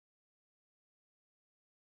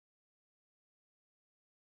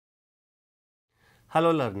Hello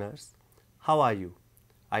learners, how are you?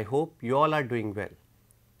 I hope you all are doing well.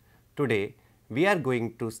 Today we are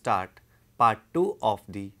going to start part 2 of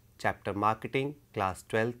the chapter Marketing class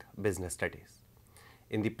 12th Business Studies.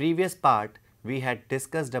 In the previous part we had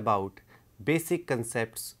discussed about basic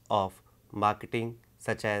concepts of marketing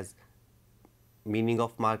such as meaning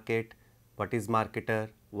of market, what is marketer,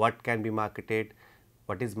 what can be marketed,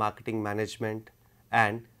 what is marketing management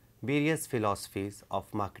and various philosophies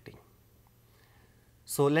of marketing.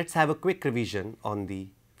 So, let us have a quick revision on the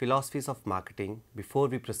philosophies of marketing before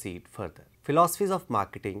we proceed further. Philosophies of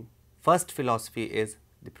marketing, first philosophy is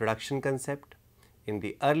the production concept. In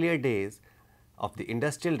the earlier days of the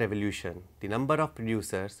industrial revolution, the number of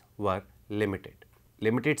producers were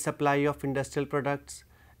limited supply of industrial products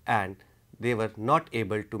and they were not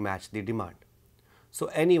able to match the demand. So,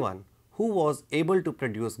 anyone who was able to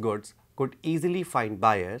produce goods could easily find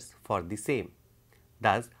buyers for the same.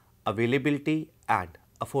 Thus, availability and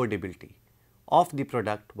affordability of the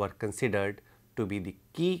product were considered to be the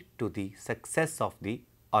key to the success of the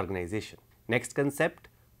organization. Next concept,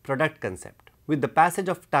 product concept. With the passage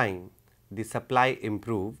of time, the supply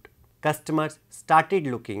improved. Customers started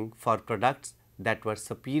looking for products that were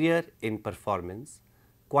superior in performance,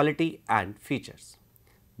 quality and features.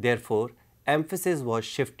 Therefore, emphasis was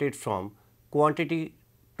shifted from quantity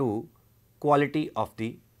to quality of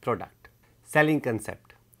the product. Selling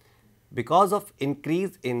concept. Because of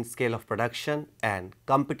increase in scale of production and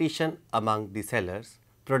competition among the sellers,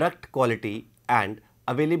 product quality and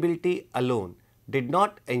availability alone did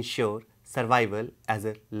not ensure survival, as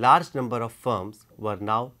a large number of firms were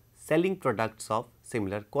now selling products of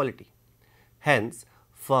similar quality. Hence,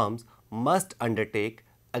 firms must undertake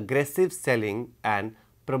aggressive selling and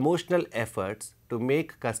promotional efforts to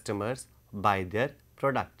make customers buy their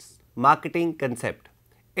products. Marketing concept.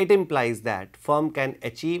 It implies that firm can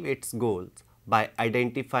achieve its goals by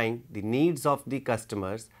identifying the needs of the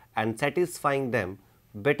customers and satisfying them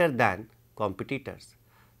better than competitors.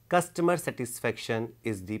 Customer satisfaction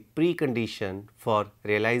is the precondition for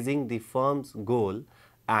realizing the firm's goal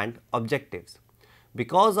and objectives.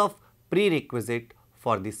 Because of prerequisite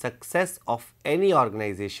for the success of any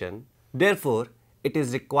organization, therefore, it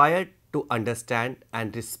is required to understand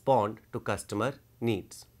and respond to customer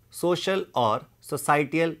needs. Social or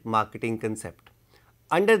societal marketing concept.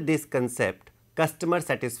 Under this concept, customer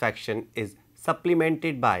satisfaction is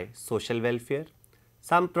supplemented by social welfare.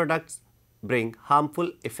 Some products bring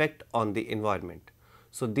harmful effect on the environment,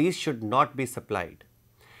 so these should not be supplied.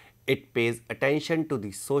 It pays attention to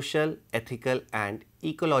the social, ethical and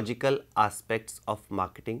ecological aspects of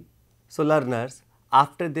marketing. So learners,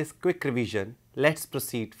 after this quick revision, let's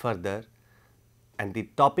proceed further, and the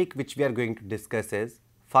topic which we are going to discuss is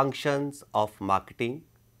functions of marketing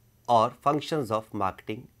or functions of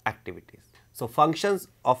marketing activities. So, functions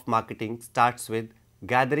of marketing starts with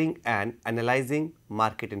gathering and analyzing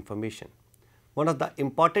market information. One of the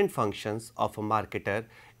important functions of a marketer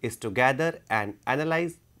is to gather and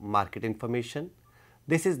analyze market information.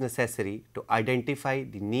 This is necessary to identify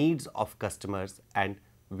the needs of customers and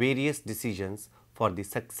various decisions for the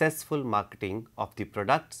successful marketing of the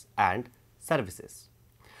products and services.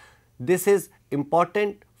 This is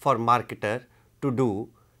important for marketer to do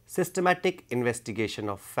systematic investigation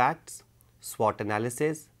of facts, SWOT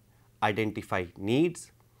analysis, identify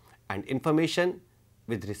needs and information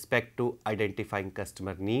with respect to identifying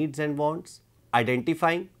customer needs and wants,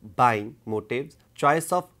 identifying buying motives,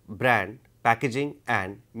 choice of brand, packaging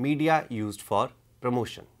and media used for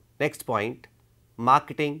promotion. Next point,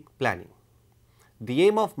 marketing planning. The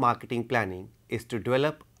aim of marketing planning is to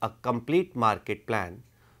develop a complete market plan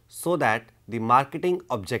so that the marketing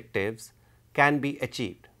objectives can be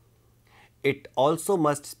achieved. It also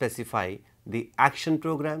must specify the action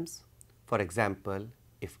programs. For example,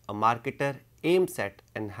 if a marketer aims at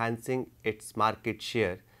enhancing its market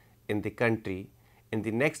share in the country in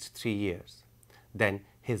the next 3 years, then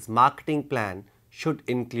his marketing plan should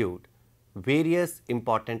include various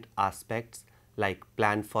important aspects like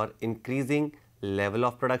plan for increasing level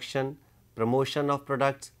of production, promotion of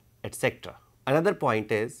products, etc. Another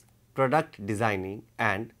point is product designing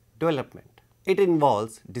and development. It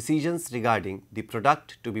involves decisions regarding the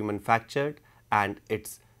product to be manufactured and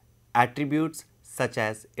its attributes such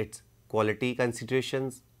as its quality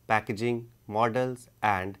considerations, packaging, models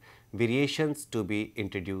and variations to be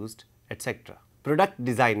introduced, etc. Product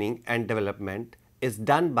designing and development is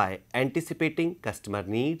done by anticipating customer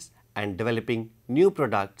needs and developing new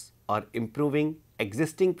products or improving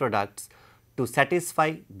existing products to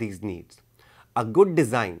satisfy these needs. A good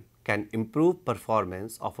design can improve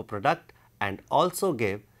performance of a product and also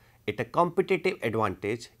give it a competitive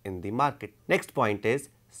advantage in the market. Next point is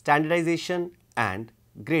standardization and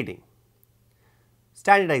grading.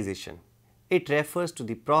 Standardization. It refers to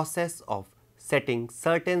the process of setting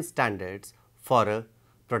certain standards for a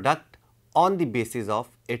product on the basis of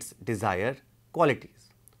its desired qualities.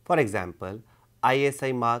 For example,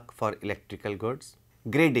 ISI mark for electrical goods.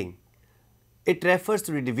 Grading. It refers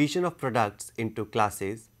to the division of products into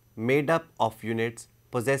classes made up of units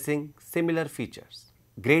possessing similar features.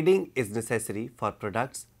 Grading is necessary for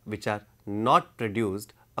products which are not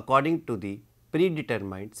produced according to the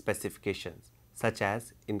predetermined specifications, such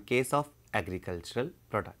as in case of agricultural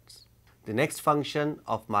products. The next function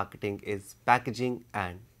of marketing is packaging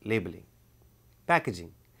and labeling.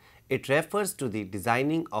 Packaging. It refers to the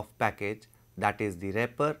designing of package, that is the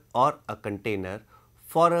wrapper or a container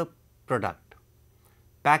for a product.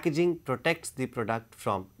 Packaging protects the product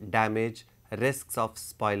from damage, risks of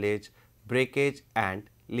spoilage, breakage and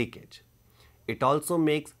leakage. It also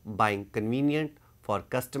makes buying convenient for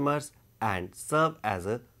customers and serve as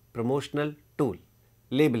a promotional tool.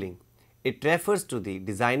 Labeling. It refers to the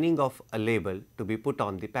designing of a label to be put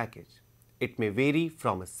on the package. It may vary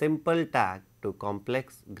from a simple tag to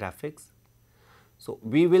complex graphics. So,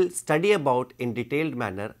 we will study about in detailed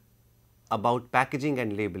manner about packaging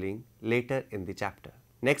and labeling later in the chapter.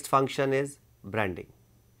 Next function is branding.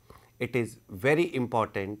 It is very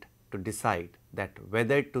important to decide that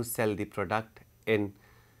whether to sell the product in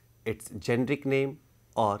its generic name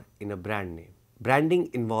or in a brand name. Branding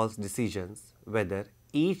involves decisions whether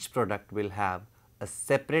each product will have a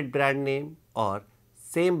separate brand name or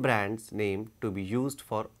same brand's name to be used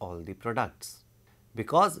for all the products.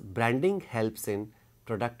 Because branding helps in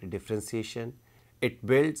product differentiation, it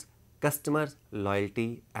builds customers'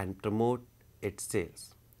 loyalty and promote its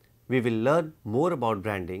sales. We will learn more about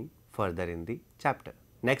branding further in the chapter.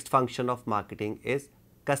 Next function of marketing is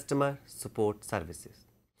customer support services.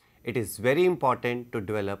 It is very important to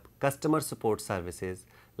develop customer support services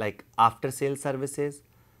like after-sale services,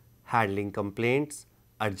 handling complaints,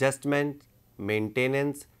 adjustment,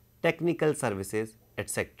 maintenance, technical services,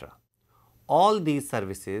 etc. All these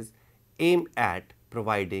services aim at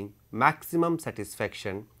providing maximum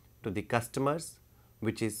satisfaction to the customers,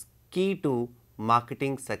 which is key to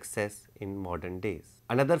marketing success in modern days.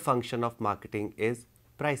 Another function of marketing is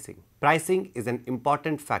pricing. Pricing is an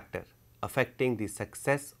important factor affecting the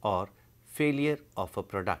success or failure of a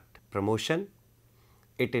product. Promotion.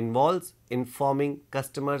 It involves informing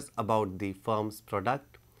customers about the firm's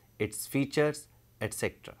product, its features,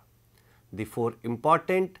 etc. The four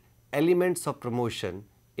important elements of promotion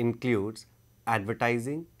includes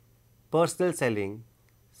advertising, personal selling,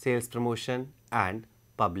 sales promotion and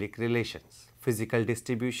public relations. Physical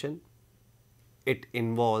distribution. It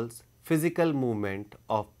involves physical movement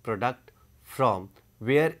of product from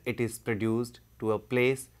where it is produced to a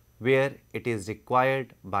place where it is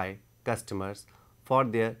required by customers for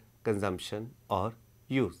their consumption or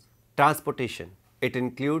use. Transportation. It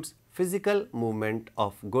includes physical movement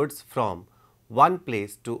of goods from one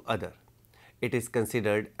place to other. It is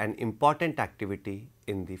considered an important activity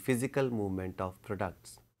in the physical movement of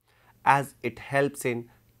products, as it helps in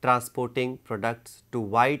transporting products to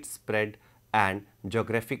widespread and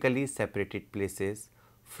geographically separated places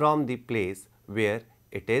from the place where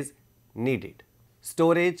it is needed.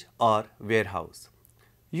 Storage or warehouse.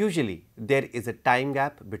 Usually, there is a time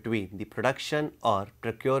gap between the production or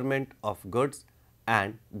procurement of goods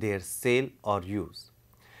and their sale or use.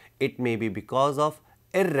 It may be because of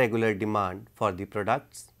irregular demand for the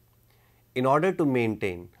products. In order to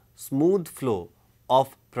maintain smooth flow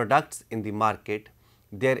of products in the market,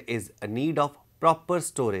 there is a need of proper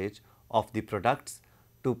storage of the products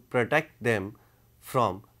to protect them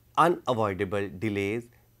from unavoidable delays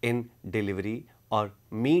in delivery or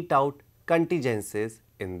meet out contingencies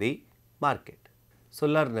in the market. So,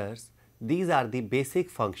 learners, these are the basic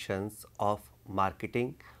functions of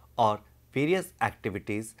marketing or various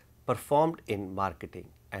activities performed in marketing,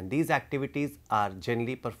 and these activities are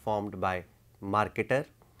generally performed by marketer.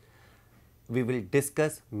 We will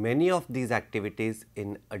discuss many of these activities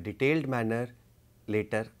in a detailed manner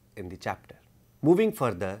later in the chapter. Moving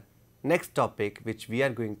further, next topic which we are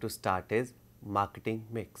going to start is marketing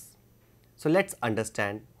mix. So, let us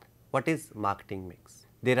understand what is marketing mix.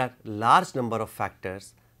 There are large number of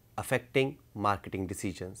factors affecting marketing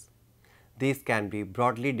decisions. These can be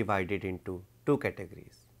broadly divided into two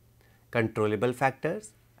categories: controllable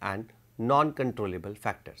factors and non-controllable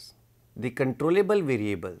factors. The controllable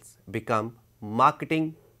variables become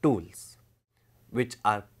marketing tools which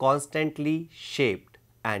are constantly shaped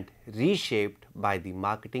and reshaped by the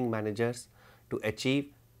marketing managers to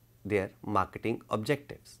achieve their marketing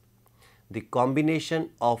objectives. The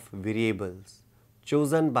combination of variables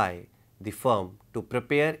chosen by the firm to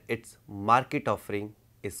prepare its market offering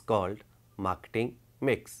is called marketing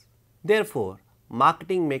mix. Therefore,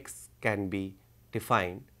 marketing mix can be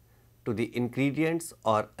defined to the ingredients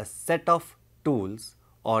or a set of tools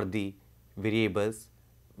or the variables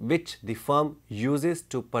which the firm uses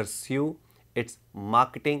to pursue its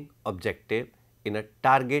marketing objective in a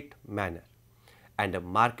target manner, and a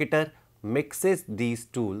marketer mixes these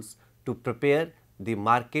tools to prepare the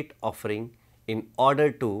market offering in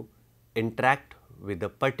order to interact with a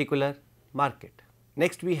particular market.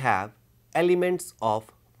 Next, we have elements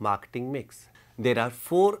of marketing mix. There are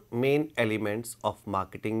four main elements of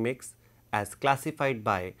marketing mix as classified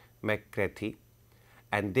by McCarthy,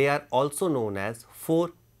 and they are also known as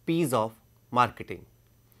 4 P's of marketing,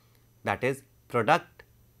 that is product,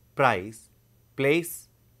 price, place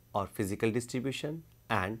or physical distribution,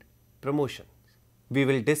 and promotion. We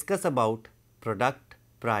will discuss about product,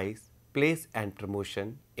 price, place and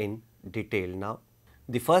promotion in detail now.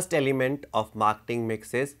 The first element of marketing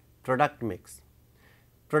mix is product mix.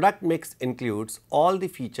 Product mix includes all the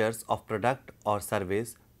features of product or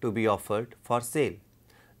service to be offered for sale.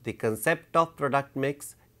 The concept of product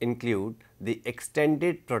mix include the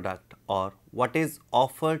extended product or what is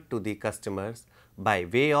offered to the customers by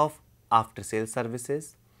way of after sale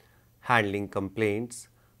services, handling complaints,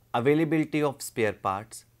 availability of spare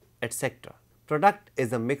parts, etc. Product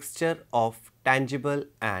is a mixture of tangible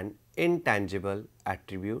and intangible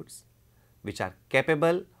attributes which are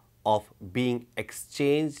capable of being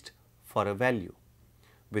exchanged for a value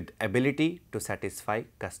with ability to satisfy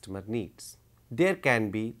customer needs. There can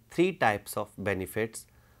be 3 types of benefits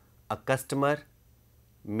a customer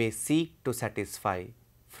may seek to satisfy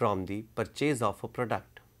from the purchase of a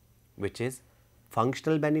product, which is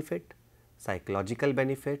functional benefit, psychological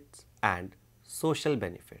benefits and social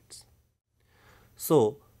benefits.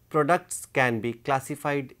 So, products can be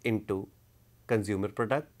classified into consumer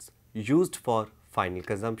products used for final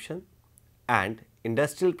consumption and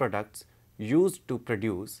industrial products used to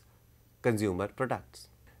produce consumer products.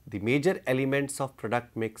 The major elements of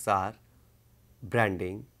product mix are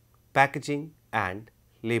branding, packaging and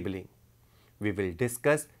labeling. We will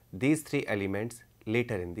discuss these 3 elements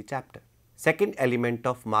later in the chapter. Second element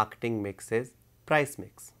of marketing mix is price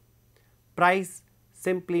mix. Price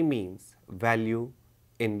simply means value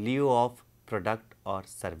in lieu of product or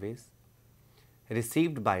service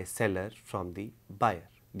received by seller from the buyer.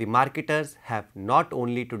 The marketers have not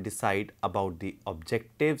only to decide about the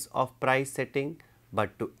objectives of price setting,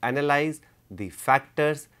 but to analyze the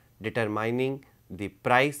factors determining the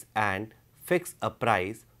price and fix a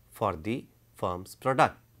price for the firm's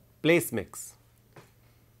product. Place mix.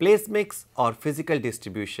 Place mix or physical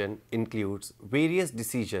distribution includes various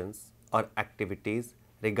decisions or activities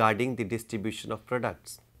regarding the distribution of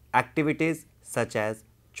products. Activities such as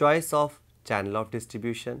choice of channel of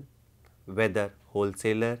distribution, whether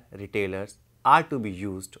wholesaler, retailers are to be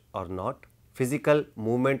used or not, physical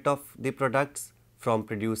movement of the products from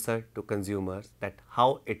producer to consumers, that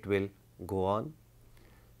how it will go on,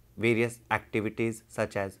 various activities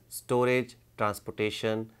such as storage,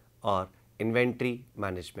 transportation or inventory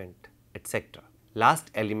management, etc.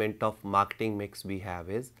 Last element of marketing mix we have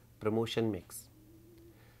is promotion mix.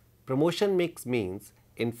 Promotion mix means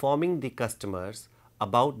informing the customers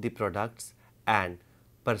about the products and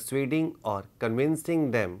persuading or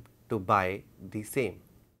convincing them to buy the same.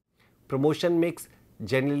 Promotion mix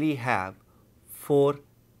generally have 4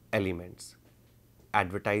 elements: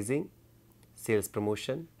 advertising, sales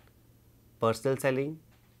promotion, personal selling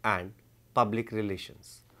and public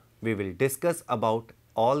relations. We will discuss about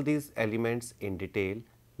all these elements in detail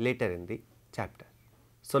later in the chapter.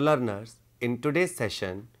 So learners, in today's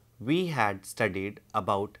session, we had studied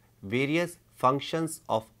about various functions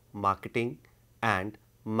of marketing and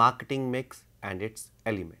marketing mix and its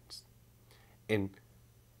elements. In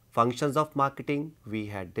functions of marketing, we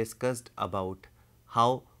had discussed about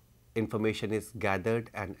how information is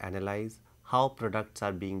gathered and analyzed, how products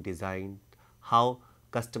are being designed, how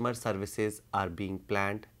customer services are being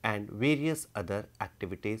planned and various other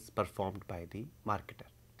activities performed by the marketer.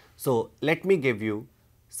 So, let me give you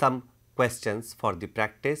some questions for the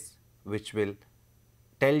practice which will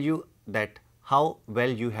tell you that how well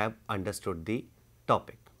you have understood the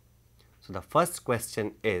topic. So, the first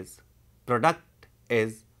question is, product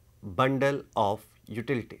is bundle of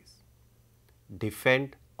utilities.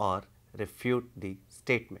 Defend or refute the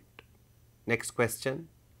statement. Next question,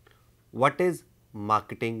 what is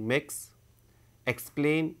marketing mix?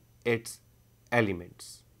 Explain its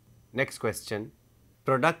elements. Next question,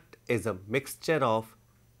 product is a mixture of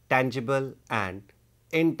tangible and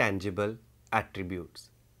intangible attributes.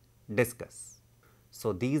 Discuss.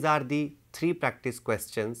 So these are the 3 practice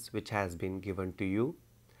questions which has been given to you,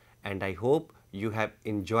 and I hope you have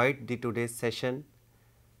enjoyed the today's session,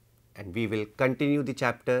 and we will continue the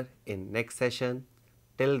chapter in next session.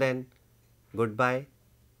 Till then, goodbye,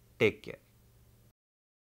 take care.